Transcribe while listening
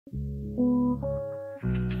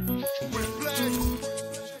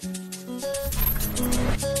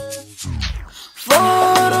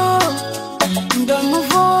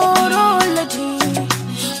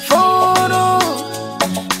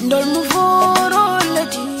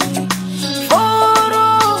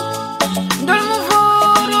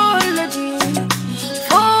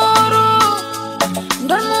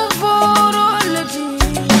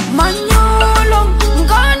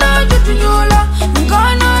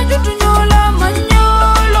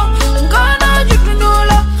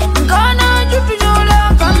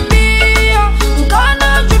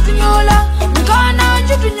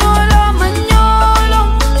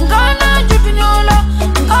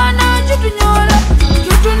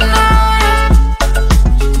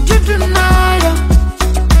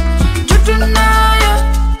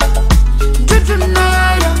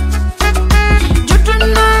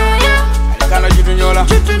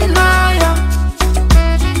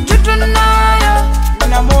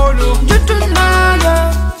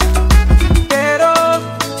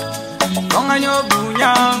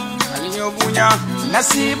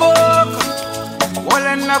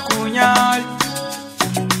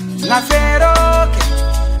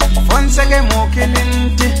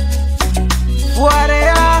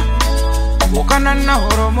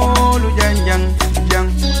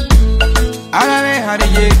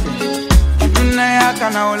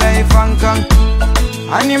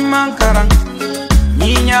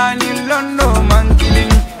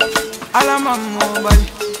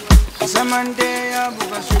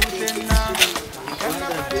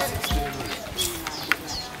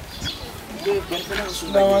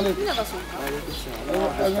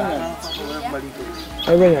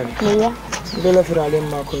Bella frale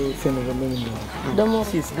ma ko fene ko min do. Domo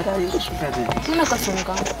sis dara yi ko sukade. Tuna ka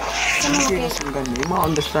sunga. Tuna sunga ni ma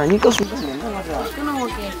understand ni ka sunga ni. Tuna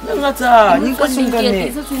oke. Ngata ni ka sunga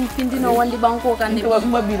ni. Isa tun pindi no wandi banko kan ne.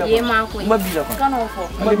 Mabila. Ye ma ko. Mabila ko. Kan ofo.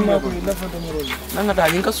 Mabila ko la fa do mo ro.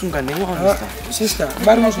 Ngata ni ka sunga ni ma understand. Sister,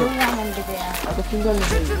 bar mo so. Ako sunga ni.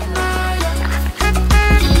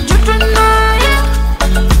 Jutunaya.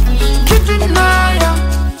 Jutunaya.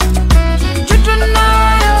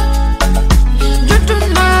 Jutunaya.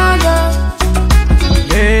 Jutunaya.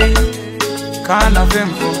 Hey, kana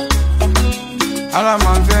femfo. Ala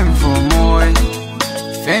man femfo moy.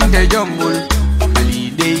 Fende jombul.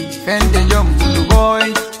 Ali day fende jombul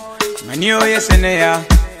boy. Manio yesenea.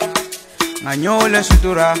 Nganyole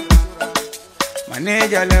sutura.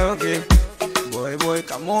 Maneja leo ke. Boy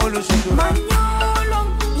kamolu sutura.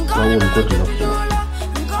 Mau ko to.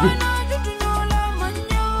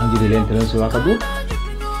 Anjir len tenan suwa kadu.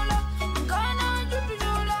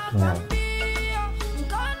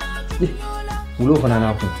 Mulu fana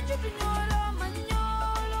na ko.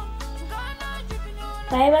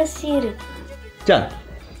 Kai basir. Chan.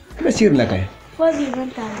 Basir na kai. Fo bi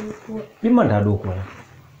manta ko. Bi manta do ko.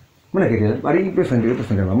 Mana kete? Bari pe fende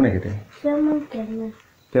mana kete? Femman kenna.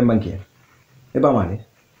 Femman ke. E ba male.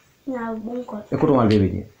 Na bunko. E ko to mal bebe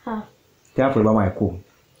ni. Ha. Ta fo ba mai ko.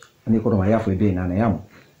 Ani ko to ma ya fo be na yamu.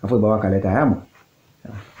 Afo ba wa kale ta yamu.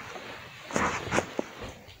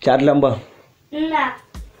 Chat lamba. Na.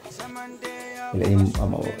 Ila im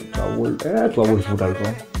ama tuawul futal ko.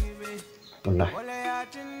 Wallahi.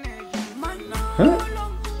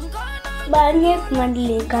 Banyak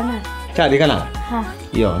mandile kana. Cari kana? Ha.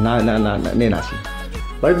 Yo, na ne nasi.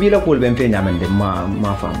 Bar bila kul ben fe nyamende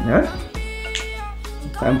ma fam, ha?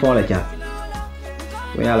 Kam pola cha.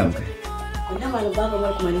 Ko yalam kay. Ina malu ba ko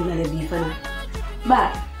mar ko mani na bi fana.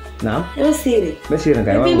 Ba. Naam. Yo sire. Be sire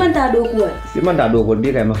kay. Bi man ta do ko. Si man ta do ko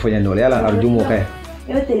bi kay ma fonya ndol yala arjumo kay.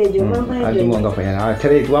 Yo telejo man fa. Arjumo nga fonya.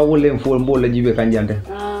 Tere wa wolle fo mbol la jibe kan jante.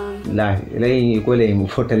 La lay ko lay mu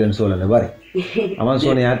fotelen solo le bare. Aman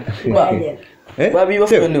sone yat. Ba bi ba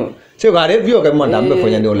fenno. Se ko are biyo kay man dambe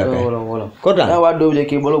fonya ndol la kay. Kota. Na wa do le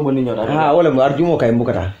ke bolo boni nyota. Ha wala mu arjumo kay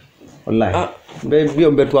mbukata. Wallahi. Be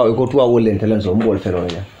biyo be tuwa ko tuwa wolle telen so mbol fero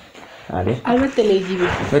ya. Ade. Almette lejibe.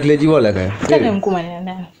 Bet lejibe wala kay. Tanem kumane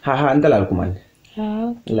na. Ha ndala kumane.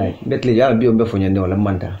 Ha. Like bet lejibe biyo be fonya ndol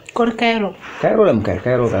manta. Kor Cairo. Cairo lam kay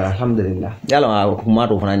Cairo alhamdulillah. Yalla kuma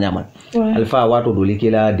to fana nyaman. Alfa wato dole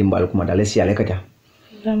kila dimbal kuma dale si ale kata.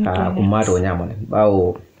 Kuma to nyaman.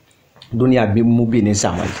 Bawo dunia bi mu bi ne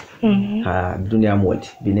sama. Ha dunia mu wati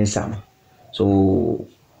bi ne sama. So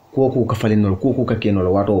ko ka falinol ko ka kenol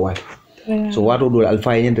wato wati. So wato dole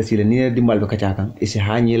alfa yenta sile ni dimbal be kata kan isi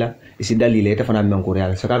hanyila isi dalile ta fana men ko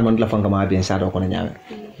real sakar man la fanga ma bien sa do ko nyame.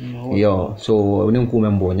 Yo so nin ku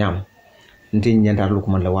men bo nyam. Ntin nyanta lu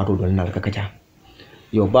ko man la wato dole nal ka kata.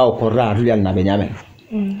 Yo bawo ko ra ru yal na be nyame.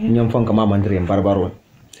 Nyom fonka ma mandre barbaro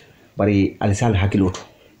bari alisal hakiloto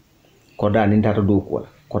ko da nin tata do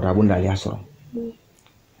ko da bunda ya soro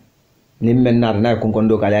ni men na na kon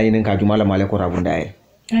kondo ka yayin ka jumala male ko rabunda e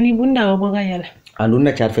ani bunda wa boga yala andun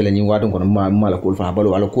na char fele ni wadon kono mala ko fa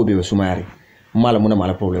balo ala ko be sumayari mala muna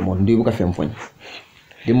mala problem on ndi buka fem foñ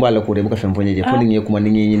dimbala ko de buka fem foñ je fo ni kuma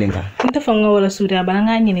ni nyinin ka nta fanga wala suda bala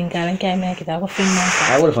nga nyinin ka lan kay me kita ko fem man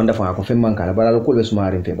ka wala fanda fa ko fem man ka bala ko be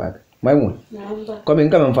sumayari fe ba maymun ko min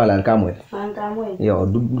kam fala ka moy yo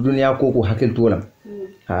dunya ko hakil tolam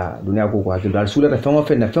dunia ko hakil dal sula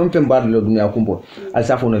fem ba do dunia ko mbo al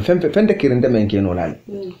safo no fem de kirinde men ke no lal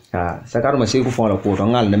sakar ma sey ko fon la ko to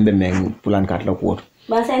ngal nembe men pulan kat la ko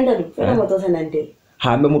ba senda du fela moto sanante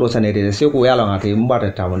be moto sanete sey ko yala ngate mbata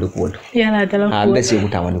tawande ko yala dala ko be sey ko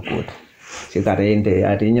tawande ko sey ka ente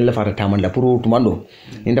ate nyel fata tamanda pour tumando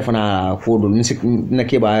inda fana ko do na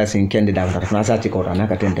ke ba sin kende da fana sa ci ko na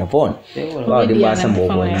ka tente fon ba di ba sambo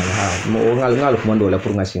mo mo ngal ko mando la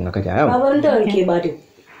pour ngasi ngaka ja ba won don ke ba de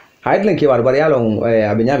haidlen ke war bar yalo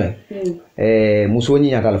abenyame muso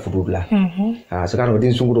ni nyata la futudla sakaro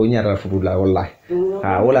din sunguro nyata la futudla wallahi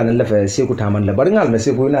wala nan la fa seku taman la bar ngal na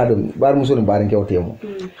seku na do bar muso ni bar ngew temo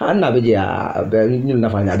anna be je be nyul na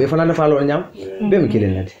fa nya be fana na fa lo nyam be mi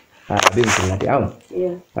kilen nati be mi kilen nati am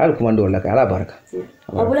al komando la ka ala barka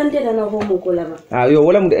abulante da na ho mo ko la ma yo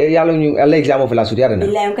wala yalo ñu alla exam of la sudiyara na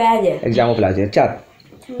billahi ka yaje exam of la chat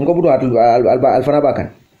ngo budu al fana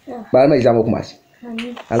bakan ba ma exam ko mas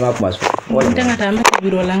alma kuma su wanda ngata mbata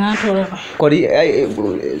biro la ngato ko di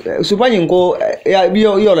supanye ko ya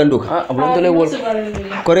biyo yo landu abantole wol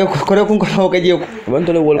kore kun ko ka je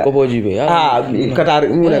abantole wol ko boji be katar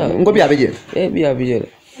ngo biya beje biya beje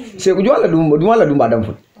se ko jola dum badam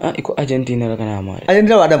fu iko Argentina la kana ma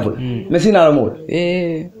Argentina badam fu Messi na la mo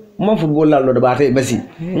mon football la lo de bate Messi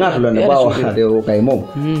ngato lo ne bawo de o kay mom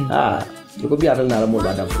ko biya tal na la mo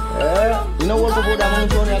badam fu ina wol ko boda mo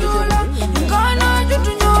so ne ale Ngana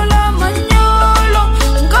jutunyola manyolo,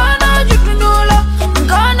 ngana jutunyola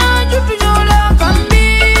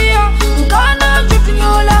Gambia, ngana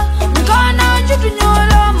jutunyola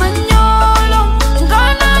manyolo,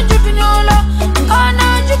 ngana jutunyola,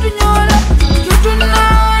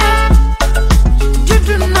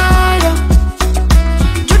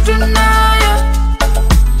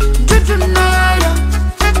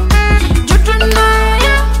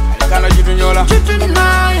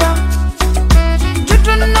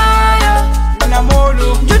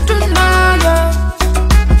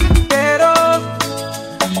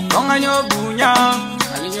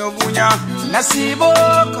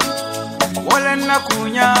 Nasiboko wala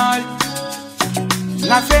nakunyal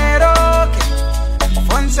na feroke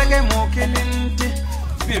fonse ke mokelinti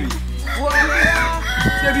baby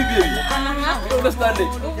baby understand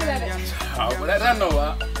it wala ranowa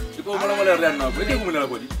ko wala ranowa ko ke kumuna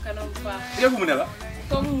bodi ke kumuna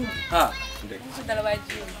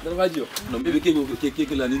dalwaji no baby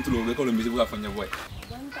ke la nintulo me ko lo mbi bu afanya boy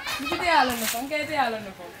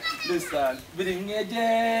listen bidi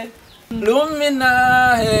ngeje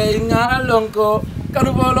Lumina hey ngalonko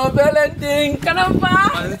kanubolo belending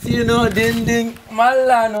Kanapa Mansino dinding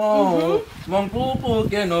malano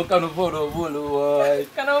Mongkupu keno kanubolo buluway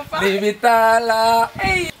Kanapa Bibitala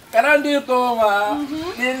Karandi koma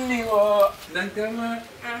Ninniwo Nankama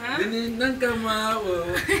Nankama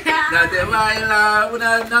Nate baila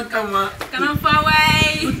una nankama Kanapa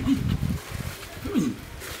way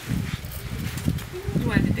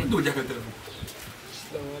Tuh jaga telepon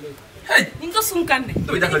Ninka sunkande.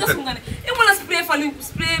 Ninka sunkande. Mola spray fali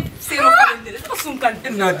spray zero fali. Ninka sunkande.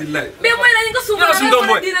 Inna lillahi. Be mola ninka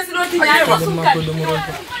sunkande. Dina silo tinya ninka sunkande.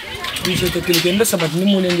 Bisho te kilikende sabat ni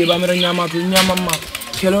mulenge ba mera nyama tu nyama ma.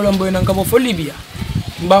 Kelo lamboy nan ka bo fo Libya.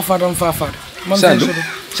 Mba fatam fa fat. Sandu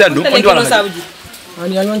on dola.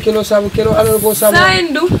 Ani alwan kilo sabu kilo alal ko sabu.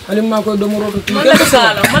 Sandu. Ali ma ko domo roto tu. Mala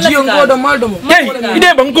sala. Jiyo ko do mal domo. Hey,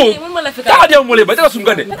 ide bango. Ta dia mole ba ta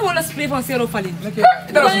sunkande. Mola spray fan zero fali.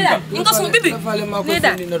 Ninka sun bibi.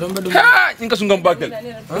 Neda. Ha, ninka sungan bagdel.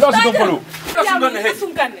 Ninka sungan polo. Ninka sungan he.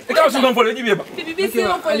 Ninka sungan polo jibe ba. Bibi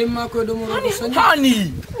zero fali. Ali ma ko domo roto sanji. Hani.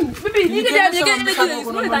 Bibi ninka dia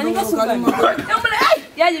mola ninka sunkande. Mola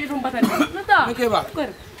ya jibi tum batani. Nata. Nakeba.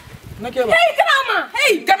 Nakeba. Hey kanama.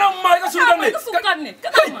 Hey Kanama ninka sunkande. Ninka sunkande.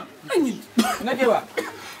 Kanama. Anyi. Nakeba.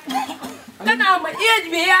 Kanama age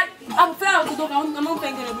be ya am fa ko do ka am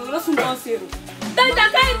pengere do sunkan zero. Dai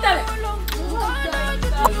tale.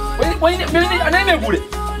 Wani anai me gure.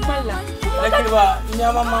 Malla. Nakeba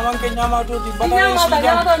nyama mama ke nyama to di Nyama badalen ba si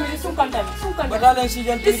nyama to mi sunkantale. badalen si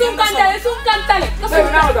jan Sunkantale.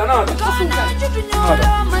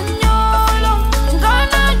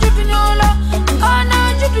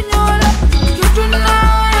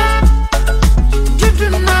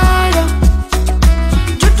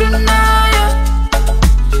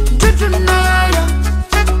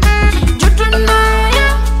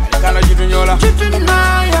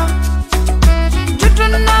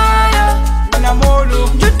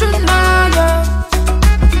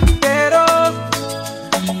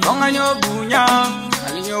 anyo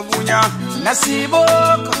bunya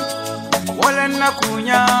nasiboko wala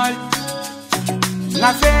nakunyal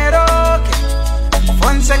na feroke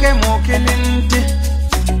fonsege mokilinti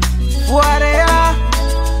fuarea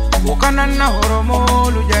bukana na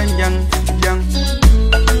horomolu janjang jang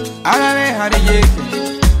alale hariyeke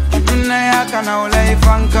jutunaya kana olai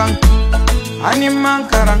fankan ani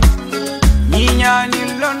mankarang ninya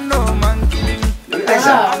ni londo mankilin. Oh,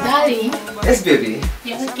 Daddy. Yes, baby.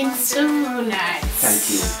 You're looking so nice. Thank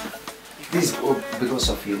you. This is all because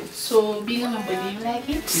of you. So, being a baby, you like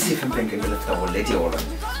it? See if I'm thinking of the old lady or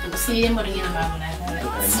See him bringing a mom.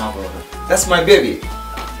 That's my baby.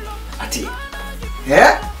 Ati.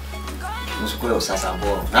 Yeah? Musuko sasa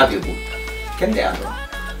bo na bebo. Kende ado.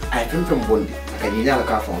 I came from Bondi. Kanyinya la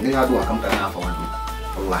ka phone. Ni adu akamta na phone.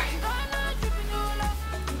 Wallahi.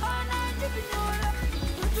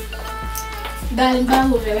 Darling,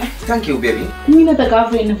 bangu vele. Thank you, baby. Mimi nataka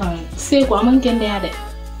afu ina fanya. Siku ama kende yade.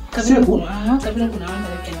 Kabla Siku? kabla kuna wanda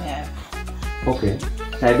kende yade. Okay.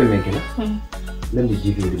 Saya be mekela. Let me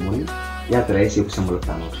give you the money. Ya try siku sambal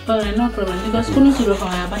tano. Alright, no problem. Because kuna suru kwa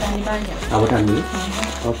bada ni banja. Abatan ni?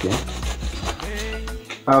 Okay.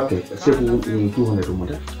 Okay. Siku ni 200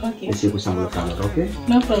 rupiah. Okay. Siku sambal tano, okay?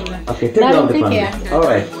 No problem. Okay, take care of the family. Care.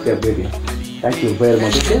 Alright, okay, baby. Thank you very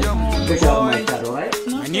much. Okay? Take care of my child, alright?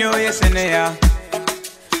 Manyo yesenea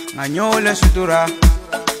Manyola sutura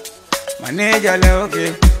Maneja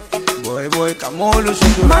leoke Boy kamolu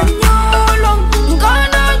sutura Manyolo,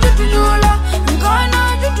 ngana jutunyola, ngana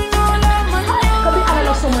jutunyola. Kabi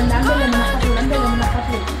ala someone nambele na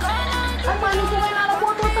katu. Ama ni kwa na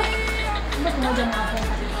rapoto ta. Mbona moja na hapo.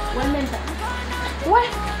 Wamenta. We.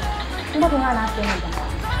 Mbona ngana hapo ndio.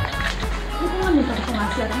 Mbona ni kwa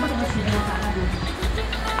masia, mbona masira na hadi.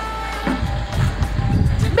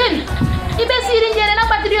 Ben, ibe siri njere na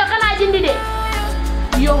battery kana jindi de.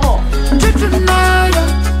 Yoho. Jutunaya,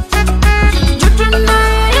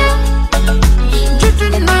 jutunaya,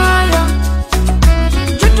 jutunaya,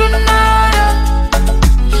 jutunaya,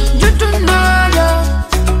 jutunaya.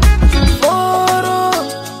 Foro,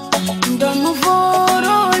 ndolmu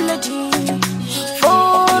foro leti.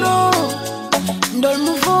 Foro,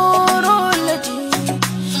 ndolmu foro leti.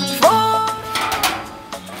 Foro.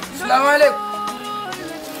 Assalamu alaikum.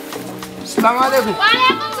 Assalamu alaikum. Wa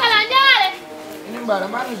alaikum salam jare. Ini mbara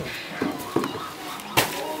mani.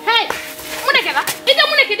 Hey, munekela. Ita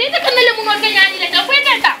munekede ita kanale munol kenyani le ta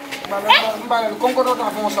fetenta. Mbara konko do ta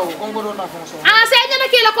fonso, konko do ta fonso. Ah, se nyana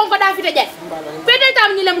kila konko da fite je. Fetenta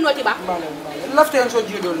am ni le munoti ba. Mbara. Lafte en so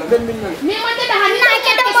jido la ben min. Ni mo de han na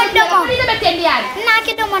ke do mondo ko. Ni de betendi yar. Na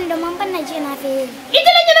ke do mondo man ban na jina fe. Ita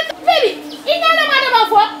le nyana baby. Ina na ma da ba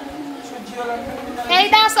fo. Hey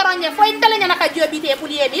da soronye fo intele nyana ka jobi te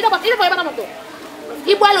puliye ni da ba ita fo ba mo to.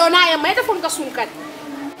 Ibalo na ya mai ta fon ka sunkan.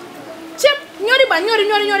 Chep nyori ba nyori.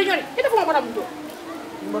 Ita fo ba mo to.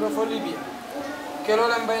 Mbara fo Libya. Kelo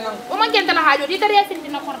lam bayna. O man kenta la hajo di tare fin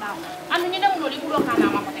dina korda. Anu ni dem no li bulo kana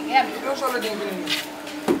ma ko te ngam. Do so la dingini.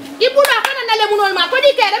 Ibulo kana na le munol ma ko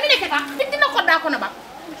di kere mi ne keta. Fin dina korda ko na ba.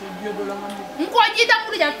 So jido la man. Ko ita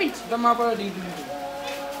bulu jam fin. Dama ko la dingini.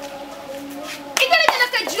 Ikele nyana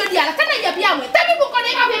ka jodi ala kana ya biya mo. Tabi bu ko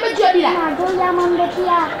ne ka be jodi la. Na do ya man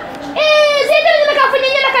betia. Zebe nyana ka fanya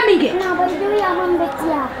nyana ka minge. Na bo do ya man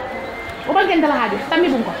betia. O man kenta la hajo. Tami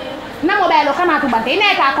bu ko. Na mo baylo kana tu bante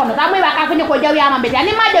ine ka kono ta mo ba ka fanya ko jaw ya man be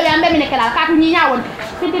ani ma jaw ya mbe mi ne kala ka tu nyi nya won.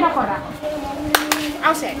 Fin dina korda.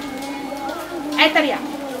 Ause. Ay taria.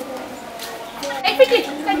 Ay fiti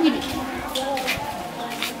kan jibi.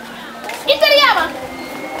 Itaria ba.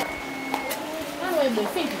 Ano e mo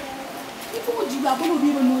fiti. Ipo mo jibi abolo bi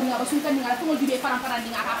mo nori aba sun kan ngala ko jibi param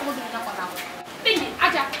dinga ka ko dina korda. Fiti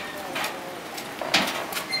aja.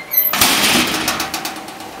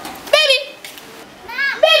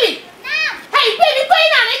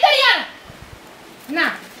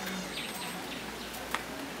 Na.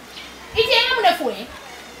 Ite nga muna fo eh.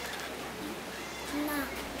 Na.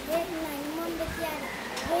 Na mon betia.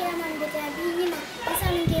 Do ya man betia bi ni na. Asa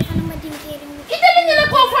ni ke kana ma dinkere. Ite le nyana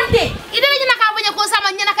ko fonte. Ite le nyana ka fanya ko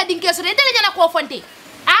sama nyana ka dinke so ite le nyana ko fonte.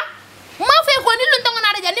 Ah? Ma fe ko ni lunta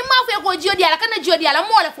ngana raja ni ma fe ko jodi ala kana jodi ala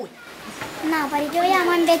mo la fo. Na bari do ya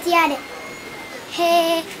man betia de.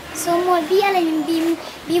 He, so mo bi ala ni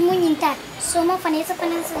bi mu nyinta. So mo fane sa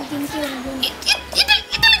fane sa dinkere. Ite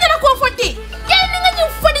le nyana ko fonte. Ya ni nga ñu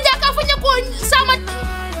fodi ja ka fanya ko sama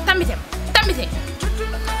tamite.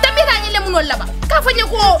 Tamita ni le munol la ba. Ka fanya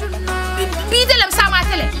ko bi delam sama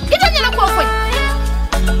tele. Ite nyana ko fonte.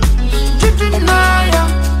 Jutunaya,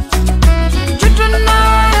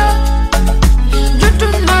 jutunaya,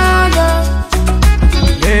 jutunaya.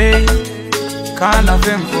 Hey, kana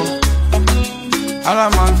fempo Ala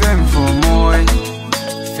man fem for moi.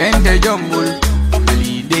 Fente jambul,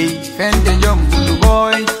 holiday. Fente jambul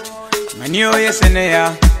boy. Manio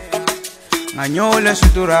yesenea, manyola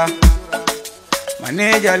sutura.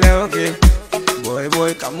 Maneja leo ke,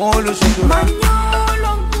 boy kamolu sutura.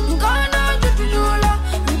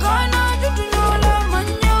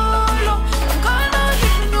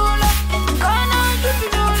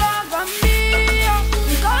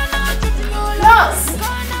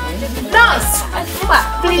 Nurse!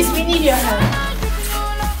 Please, we need your help.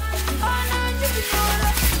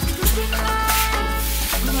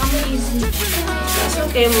 It's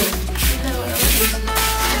okay, Mom.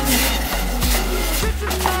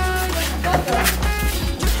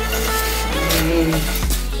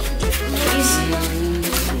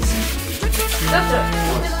 Doctor,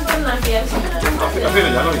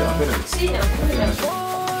 sí,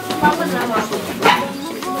 vamos a la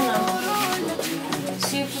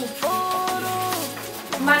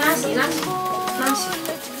sí, va Nancy.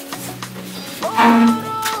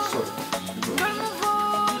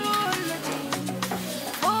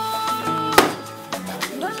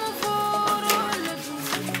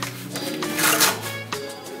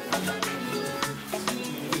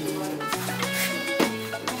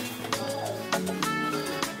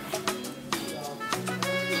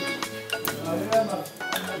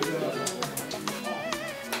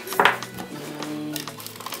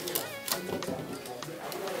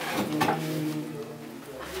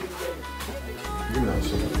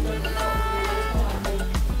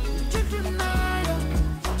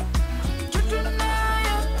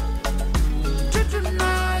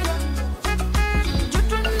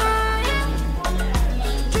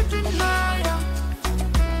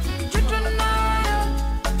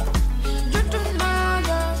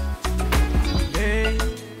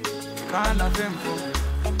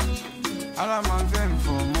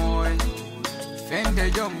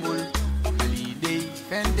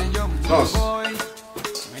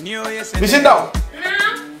 Bisin daw.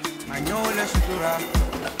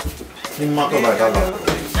 Ni mako ba dala.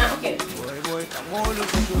 Okay.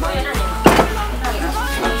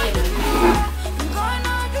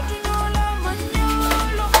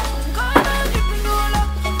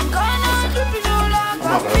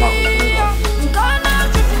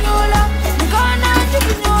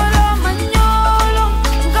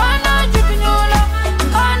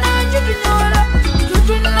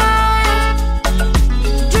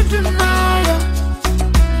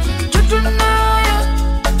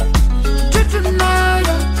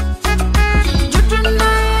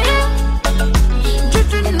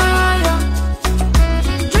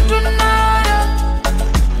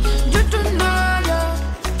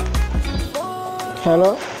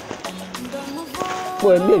 Hello?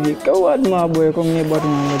 Boy, baby, kawad ma boy kung may batong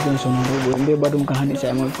ang lagyan sa mga boy. May batong kahani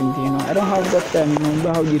sa mga Filipino. I don't have that time, you know.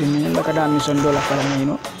 Bahaw diri niya, nakadami $100 para na, you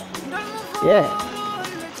know. Yeah.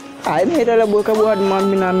 Ay, may dala boy, kabuhad ma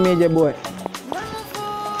media boy.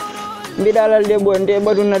 May dalal de boy, hindi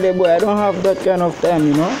batong na de boy. I don't have that kind of time,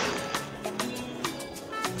 you know.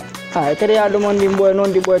 Ay, kariyado man din boy,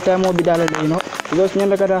 non di boy, time mo bidalal de, you know. Because niya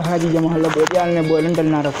nakada haji jamahala boy, di alne boy, lantal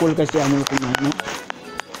nara full kasi amul kuma, you know.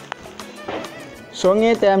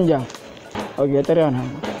 Songe time jam. Okay, tara na.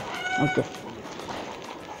 Okay.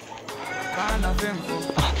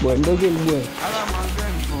 Boy, ndogil boy.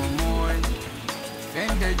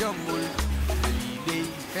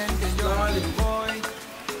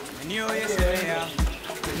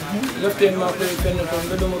 Leften ma ko fenn ko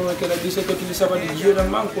ndo mo ro kala 17 sabadi jiran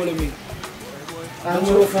man ko le mi.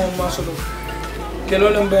 Amuro fo ma so do.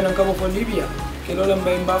 Kelo lambe nan ka bo Libya. Kelo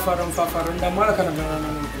lambe mba faram nda mala kana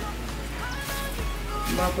nan.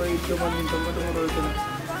 Ma ko ito man ndo mo ro kala.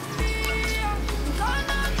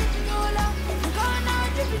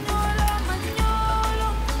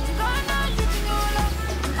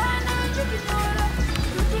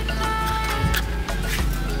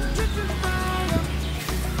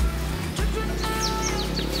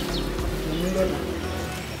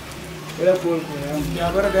 Wala po ko yan.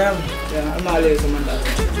 Ya para gayam. Ya amale sementara.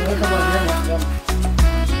 Wala ka ba yan?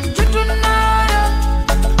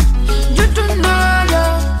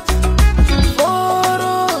 Jutunaya.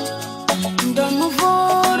 Foro. Ndolmu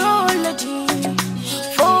foro leti.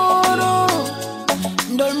 Foro.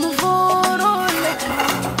 Ndolmu foro leti.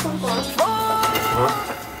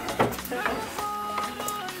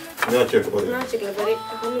 Ya cek ko. Na cek la bari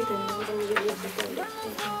ako mi tan mo tan mo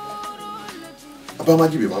Apa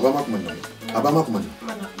maji be baba mak man. Aba mak man.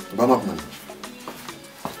 Aba mak man.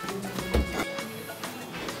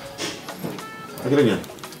 Akhirnya.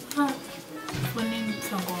 Bonin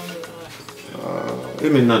sango.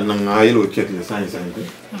 Ini nang ayelo cek le sai sai.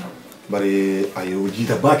 bari ayo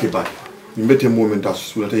jita bake mbete momenta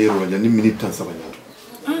sula ta yero la ni minute tan sabanya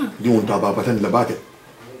di on ta baba tan la bake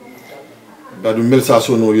da du mel sa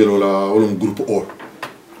sono yero la wolum groupe O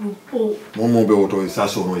momo be woto sa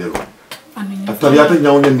sono yero atariata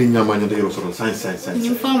nyaaw ñen di ñama ñata yero soro sai ni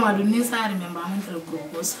fama du ni sari memba man tra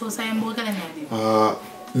groupe so sai mbo kala ñadi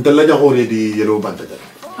ndalla ja already yero banta ja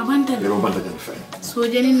abanta yero banta ja fa so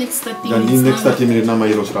jeni next 30 minutes dan ni next 30 minutes na ma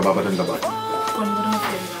yero soro baba tan la bake kon bu do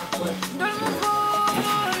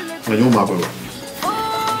na ñu ma ko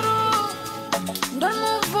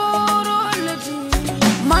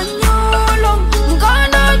Manyolo,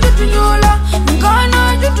 ngana jutunyola,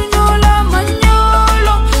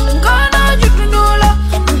 manyolo, ngana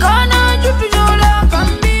jutunyola,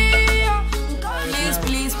 Gambia.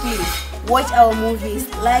 Please, watch our movies,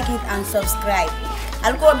 like it and subscribe.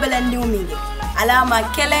 Alko belen new mingi. Alama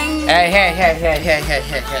keleng. Hey.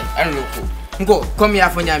 Anluko. Ngo, comme ya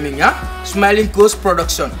fanya minga, Smiling Coast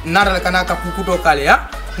Production. Nara kana ka kukuto kale ya.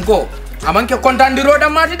 Ngo, amanke kontandiro da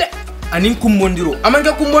mati de. Anin kumbondiro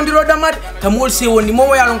amanke kumbondiro damat tamol se woni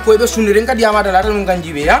momo yalon ko be sunni renka diamata la tan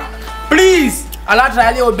ganjibe ya please ala ta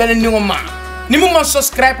ale o benen ni ngoma ni mo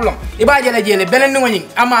subscribe lo e ba jele benen ni ngoni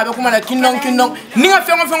ama be kuma la kinnon ni nga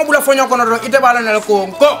fengo bula fonyo kono do ite bala na ko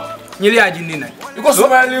nyili aji ni nay iko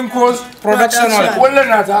Smiling Coast Production wala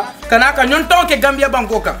nata kanaka nyon tonke Gambia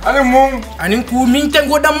bankoka ale mum anin ku min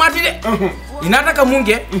tengo damati de inata ka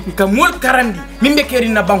munge ka mol karandi mimbe keri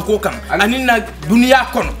na banko kam anina dunia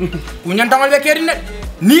kono kunyantangal be keri ne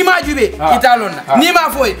ni ma jube italonna ni ma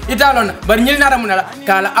foy italonna bar nyil nara munala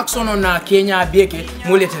kala aksono na Kenya beke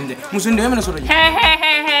moletende musunde mena soro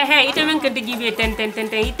he ite men ka digi be ten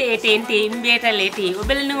ite mbeta leti o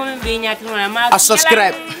bel ni ngom be nyati ma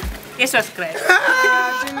subscribe subscribe